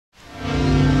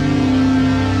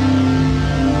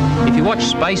watch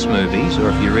space movies, or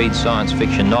if you read science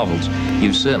fiction novels,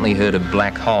 you've certainly heard of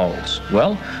black holes.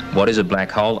 Well, what is a black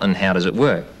hole and how does it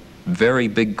work? Very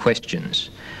big questions.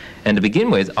 And to begin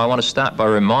with, I want to start by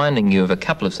reminding you of a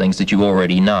couple of things that you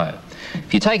already know.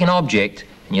 If you take an object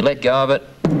and you let go of it,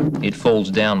 it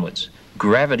falls downwards.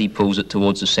 Gravity pulls it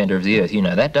towards the centre of the Earth. You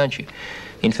know that, don't you?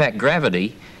 In fact,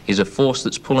 gravity is a force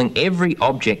that's pulling every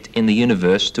object in the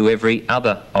universe to every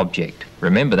other object.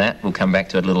 Remember that. We'll come back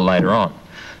to it a little later on.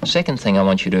 Second thing I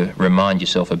want you to remind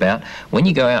yourself about, when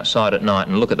you go outside at night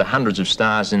and look at the hundreds of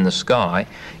stars in the sky,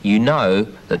 you know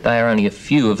that they are only a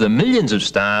few of the millions of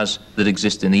stars that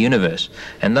exist in the universe.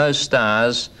 And those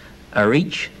stars are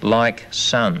each like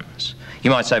suns.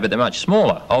 You might say, but they're much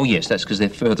smaller. Oh yes, that's because they're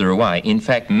further away. In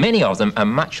fact, many of them are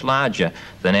much larger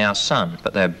than our sun,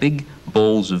 but they're big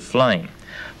balls of flame.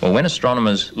 Well, when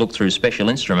astronomers look through special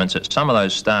instruments at some of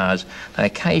those stars, they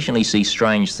occasionally see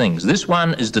strange things. This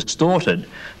one is distorted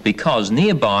because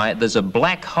nearby there's a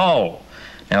black hole.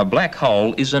 Now, a black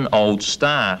hole is an old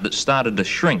star that started to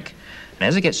shrink. And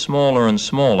as it gets smaller and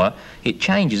smaller, it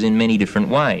changes in many different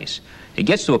ways. It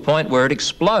gets to a point where it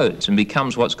explodes and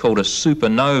becomes what's called a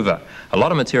supernova. A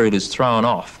lot of material is thrown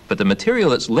off, but the material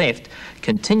that's left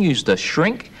continues to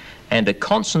shrink and to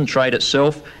concentrate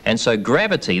itself, and so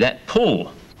gravity, that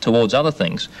pull towards other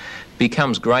things,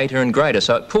 becomes greater and greater.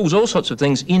 So it pulls all sorts of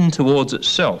things in towards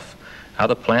itself.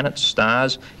 Other planets,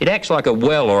 stars. It acts like a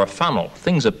well or a funnel.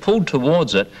 Things are pulled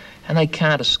towards it and they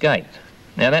can't escape.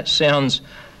 Now that sounds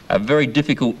a very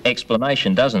difficult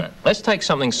explanation, doesn't it? Let's take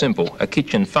something simple, a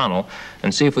kitchen funnel,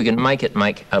 and see if we can make it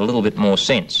make a little bit more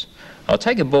sense. I'll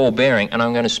take a ball bearing and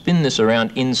I'm going to spin this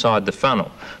around inside the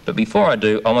funnel. But before I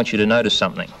do, I want you to notice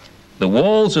something. The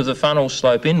walls of the funnel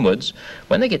slope inwards.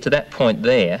 When they get to that point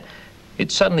there,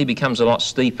 it suddenly becomes a lot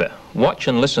steeper. Watch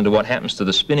and listen to what happens to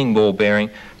the spinning ball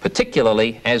bearing,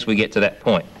 particularly as we get to that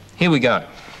point. Here we go.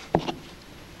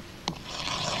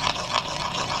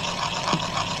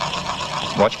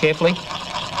 Watch carefully.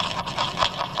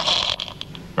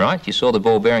 Right, you saw the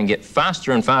ball bearing get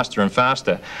faster and faster and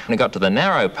faster. When it got to the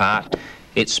narrow part,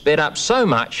 it sped up so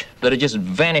much that it just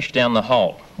vanished down the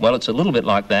hole. Well, it's a little bit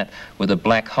like that with a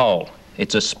black hole.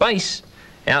 It's a space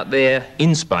out there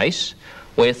in space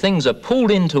where things are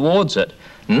pulled in towards it.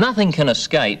 Nothing can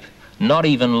escape, not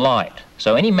even light.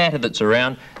 So any matter that's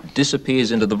around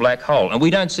disappears into the black hole. And we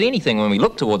don't see anything when we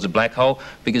look towards a black hole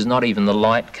because not even the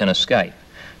light can escape.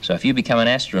 So if you become an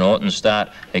astronaut and start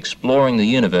exploring the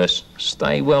universe,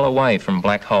 stay well away from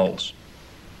black holes.